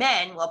 Whereas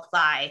men will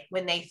apply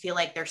when they feel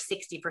like they're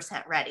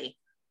 60% ready.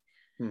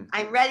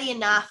 I'm ready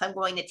enough. I'm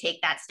going to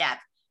take that step.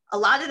 A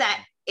lot of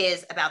that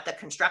is about the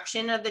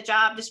construction of the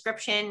job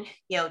description,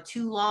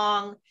 too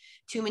long,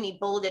 too many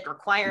bulleted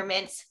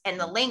requirements, and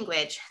the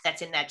language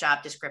that's in that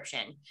job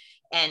description.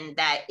 And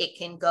that it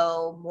can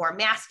go more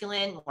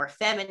masculine, more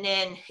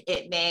feminine.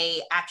 It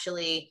may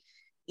actually,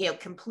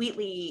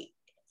 completely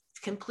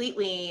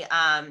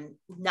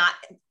not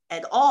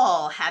at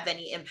all have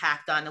any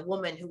impact on a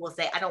woman who will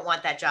say, I don't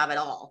want that job at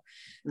all,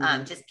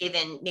 just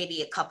given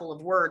maybe a couple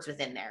of words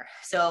within there.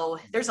 So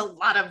there's a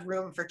lot of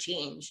room for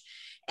change.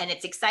 And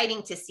it's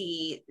exciting to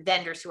see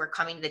vendors who are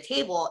coming to the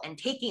table and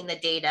taking the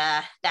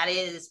data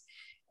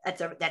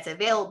that's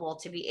available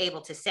to be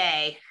able to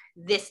say,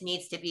 this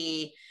needs to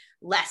be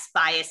less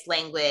biased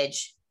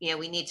language.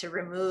 We need to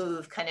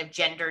remove kind of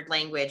gendered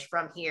language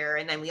from here.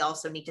 And then we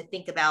also need to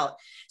think about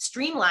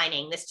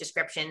streamlining this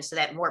description so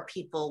that more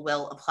people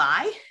will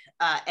apply.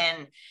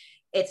 And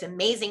it's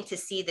amazing to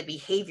see the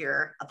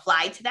behavior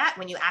applied to that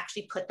when you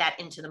actually put that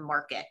into the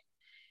market.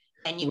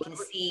 And you can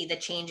see the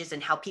changes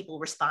in how people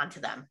respond to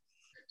them.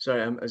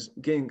 Sorry, I was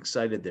getting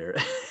excited there.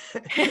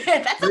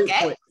 That's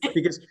okay.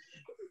 Because,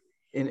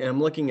 and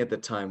I'm looking at the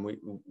time,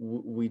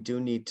 we do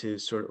need to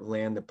sort of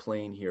land the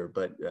plane here,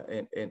 but,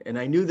 and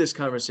I knew this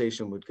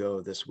conversation would go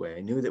this way.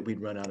 I knew that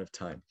we'd run out of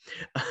time,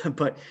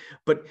 but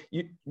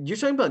you're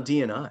talking about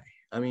D&I.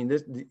 I mean,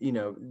 this,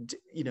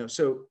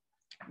 so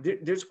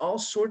there's all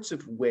sorts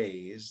of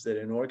ways that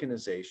an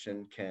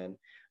organization can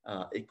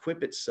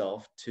equip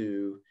itself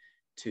to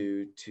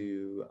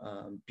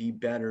be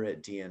better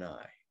at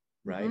D&I,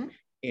 right?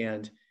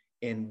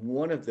 And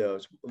one of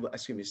those,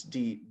 excuse me, it's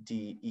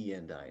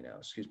D-E-N-I now,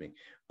 excuse me.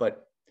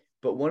 But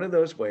one of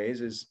those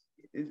ways is,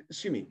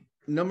 excuse me,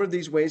 a number of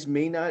these ways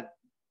may not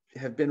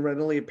have been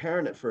readily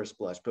apparent at first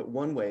blush, but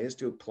one way is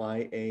to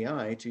apply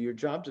AI to your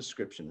job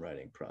description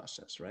writing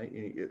process, right?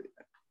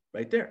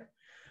 Right there.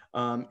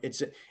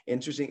 It's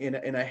interesting,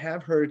 and I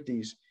have heard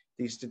these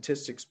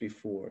statistics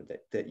before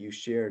that you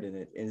shared in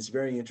it, and it's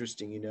very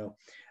interesting.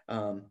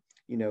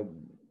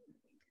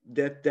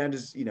 That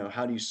is,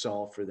 how do you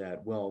solve for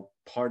that? Well,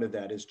 part of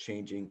that is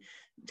changing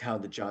how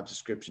the job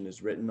description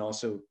is written.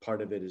 Also,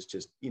 part of it is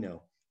just,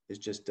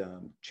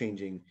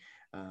 changing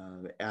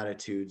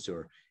attitudes,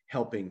 or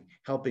helping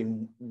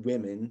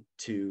women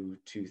to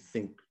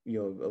think, a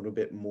little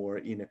bit more,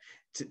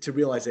 to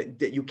realize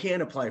that you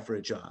can apply for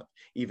a job,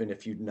 even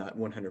if you're not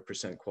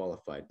 100%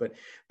 qualified. But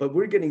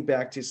we're getting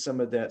back to some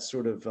of that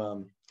sort of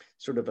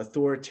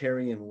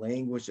authoritarian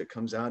language that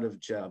comes out of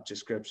job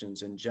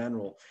descriptions in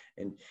general.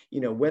 And,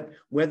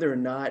 whether or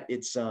not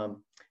it's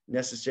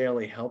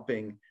necessarily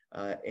helping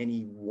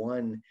any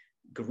one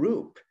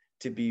group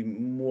to be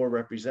more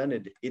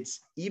represented.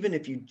 It's, even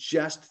if you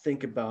just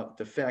think about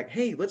the fact,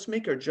 hey, let's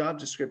make our job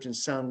description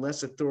sound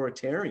less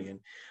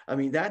authoritarian. I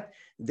mean, that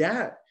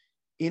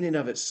in and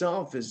of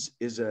itself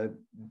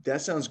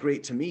that sounds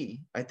great to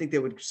me. I think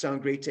that would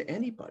sound great to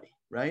anybody,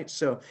 right?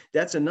 So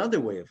that's another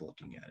way of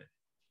looking at it.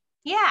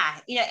 Yeah,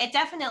 it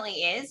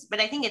definitely is. But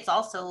I think it's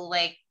also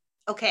like,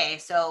 okay,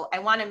 so I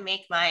want to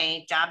make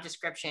my job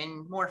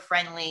description more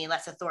friendly,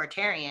 less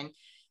authoritarian.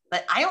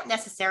 But I don't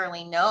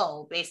necessarily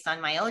know based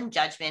on my own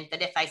judgment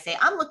that if I say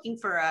I'm looking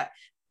for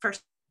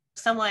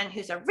someone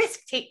who's a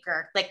risk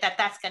taker, like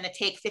that's going to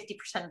take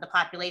 50% of the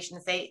population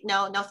and say,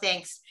 no, no,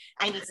 thanks.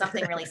 I need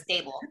something really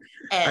stable.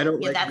 I And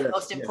don't like that's risk.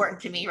 most Yeah. important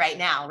to me right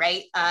now,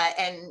 right?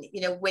 And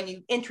when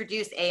you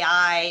introduce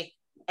AI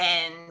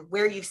and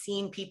where you've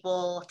seen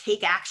people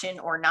take action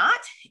or not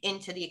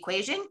into the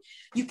equation,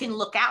 you can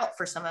look out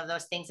for some of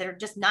those things that are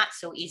just not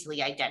so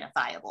easily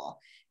identifiable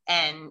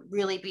and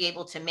really be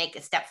able to make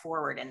a step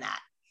forward in that.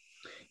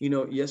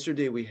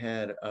 Yesterday we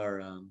had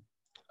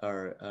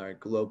our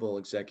Global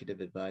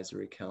Executive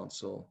Advisory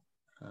Council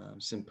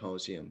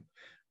symposium,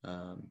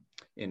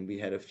 and we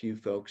had a few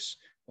folks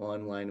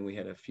online, and we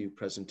had a few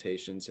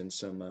presentations and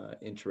some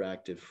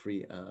interactive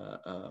free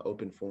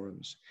open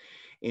forums.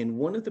 And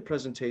one of the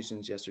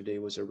presentations yesterday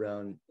was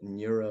around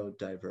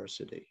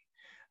neurodiversity.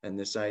 And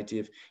this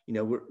idea of,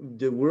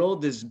 the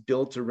world is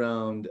built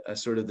around a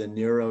sort of the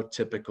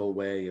neurotypical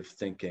way of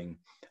thinking.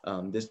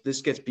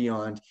 This gets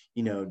beyond,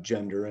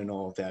 gender and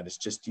all of that. It's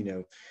just,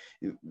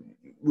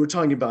 we're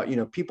talking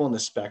about, people on the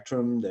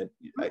spectrum that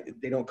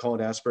they don't call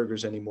it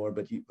Asperger's anymore,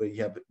 but you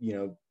have,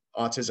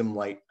 autism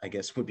light, I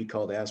guess, would be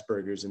called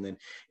Asperger's, and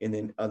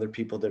then other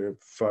people that are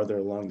farther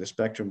along the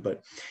spectrum.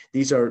 But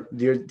these are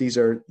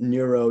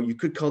neuro, you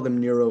could call them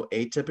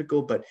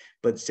neuroatypical, but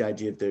it's the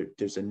idea that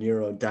there's a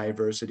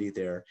neurodiversity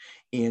there.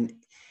 And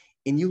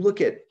you look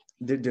at,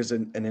 there's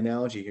an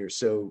analogy here,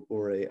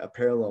 or a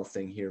parallel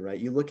thing here, right?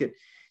 You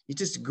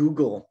just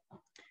Google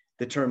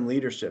the term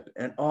leadership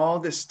and all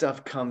this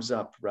stuff comes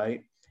up,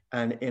 right?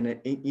 And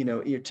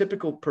your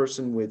typical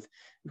person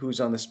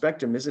who's on the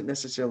spectrum isn't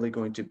necessarily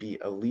going to be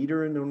a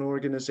leader in an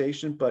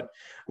organization, but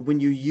when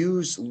you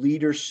use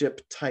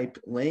leadership type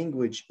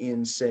language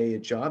in, say, a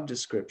job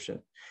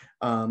description,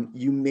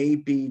 you may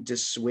be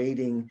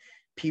dissuading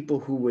people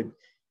who would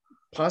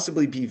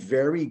possibly be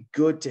very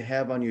good to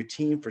have on your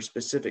team for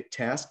specific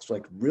tasks,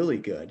 like really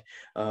good,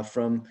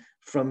 from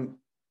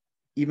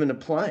even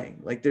applying.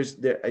 Like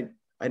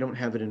I don't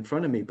have it in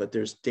front of me, but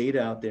there's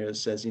data out there that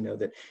says,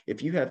 that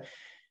if you have,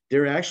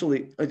 they're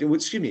actually,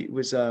 excuse me, it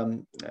was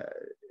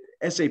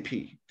SAP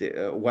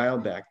a while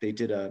back.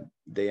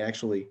 They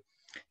actually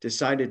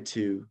decided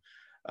to,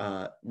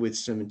 with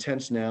some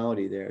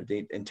intentionality there,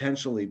 they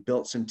intentionally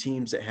built some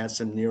teams that had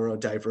some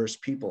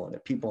neurodiverse people on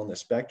it, people on the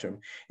spectrum.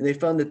 And they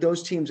found that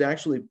those teams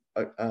actually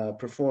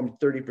performed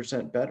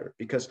 30% better,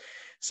 because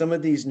some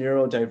of these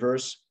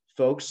neurodiverse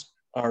folks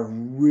are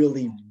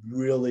really,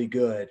 really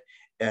good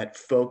at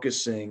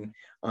focusing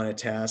on a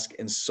task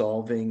and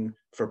solving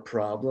for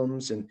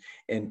problems. And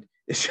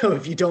so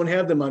if you don't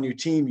have them on your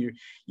team, you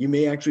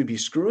may actually be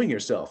screwing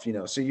yourself,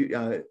 so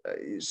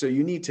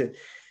you need to,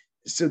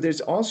 so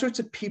there's all sorts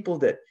of people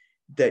that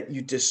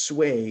you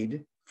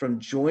dissuade from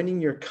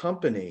joining your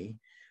company,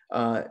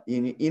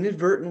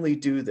 inadvertently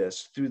do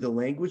this through the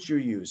language you're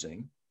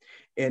using.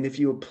 And if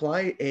you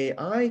apply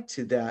AI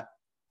to that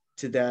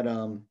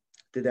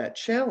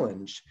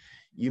challenge,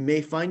 you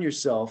may find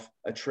yourself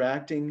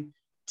attracting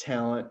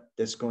talent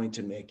that's going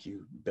to make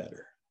you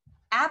better.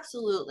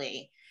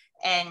 Absolutely.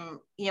 And,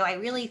 I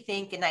really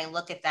think, and I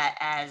look at that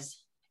as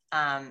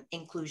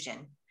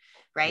inclusion,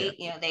 right?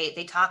 Yeah.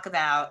 They talk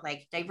about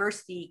like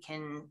diversity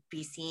can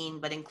be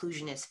seen, but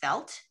inclusion is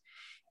felt.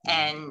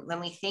 And when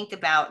we think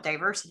about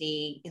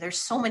diversity, there's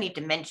so many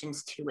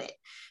dimensions to it.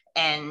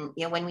 And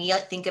when we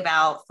think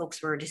about folks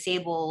who are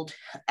disabled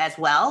as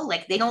well,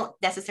 like they don't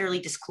necessarily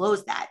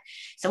disclose that.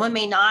 Someone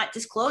may not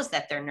disclose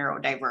that they're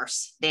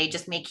neurodiverse. They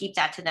just may keep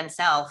that to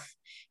themselves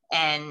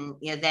and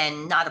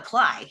then not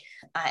apply.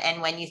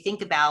 And when you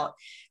think about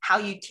how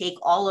you take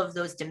all of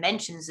those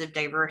dimensions of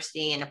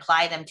diversity and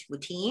apply them to a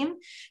team,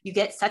 you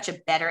get such a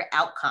better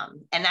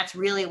outcome. And that's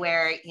really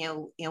where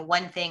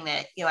one thing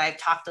that I've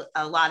talked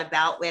a lot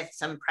about with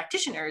some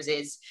practitioners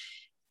is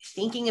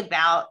thinking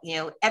about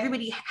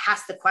everybody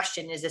has the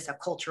question, is this a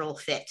cultural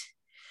fit?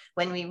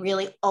 When we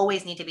really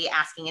always need to be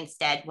asking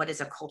instead, is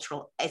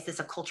this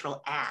a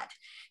cultural add?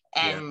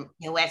 And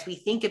as we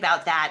think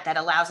about that, that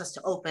allows us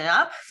to open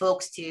up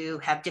folks to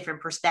have different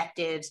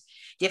perspectives,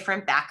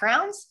 different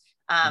backgrounds,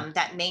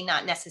 that may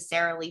not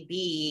necessarily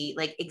be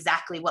like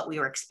exactly what we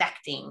were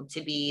expecting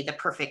to be the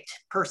perfect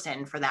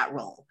person for that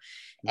role.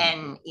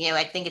 And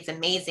I think it's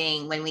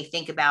amazing when we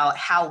think about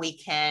how we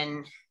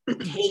can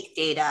take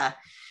data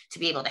to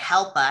be able to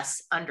help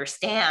us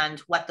understand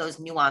what those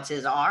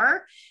nuances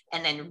are,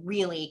 and then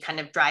really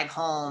kind of drive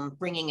home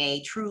bringing a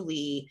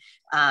truly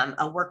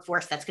a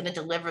workforce that's going to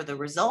deliver the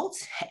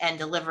results and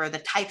deliver the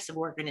types of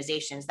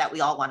organizations that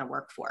we all want to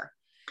work for.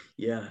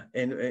 Yeah,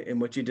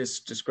 and what you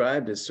just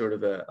described is sort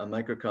of a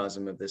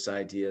microcosm of this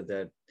idea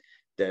that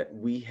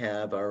we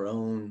have our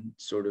own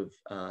sort of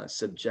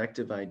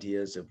subjective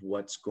ideas of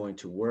what's going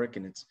to work,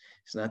 and it's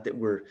not that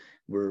we're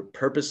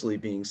purposely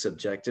being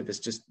subjective. It's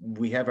just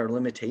we have our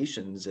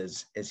limitations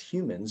as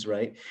humans,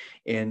 right?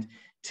 And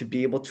to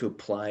be able to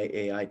apply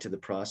AI to the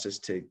process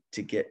to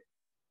get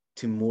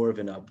to more of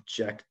an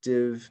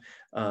objective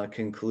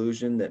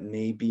conclusion that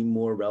may be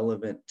more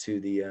relevant to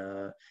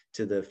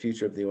the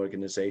future of the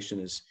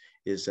organization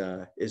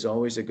is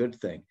always a good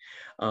thing.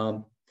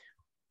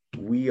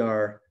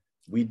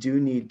 We do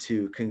need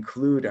to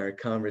conclude our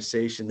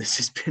conversation. This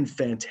has been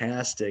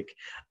fantastic.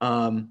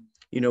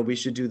 We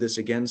should do this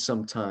again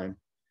sometime.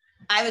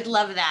 I would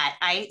love that.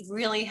 I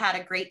really had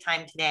a great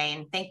time today,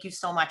 and thank you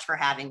so much for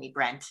having me,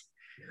 Brent.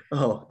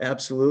 Oh,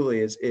 absolutely.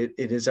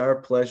 It is our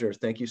pleasure.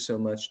 Thank you so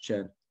much,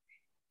 Jen.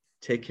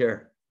 Take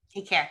care.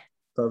 Take care.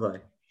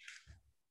 Bye-bye.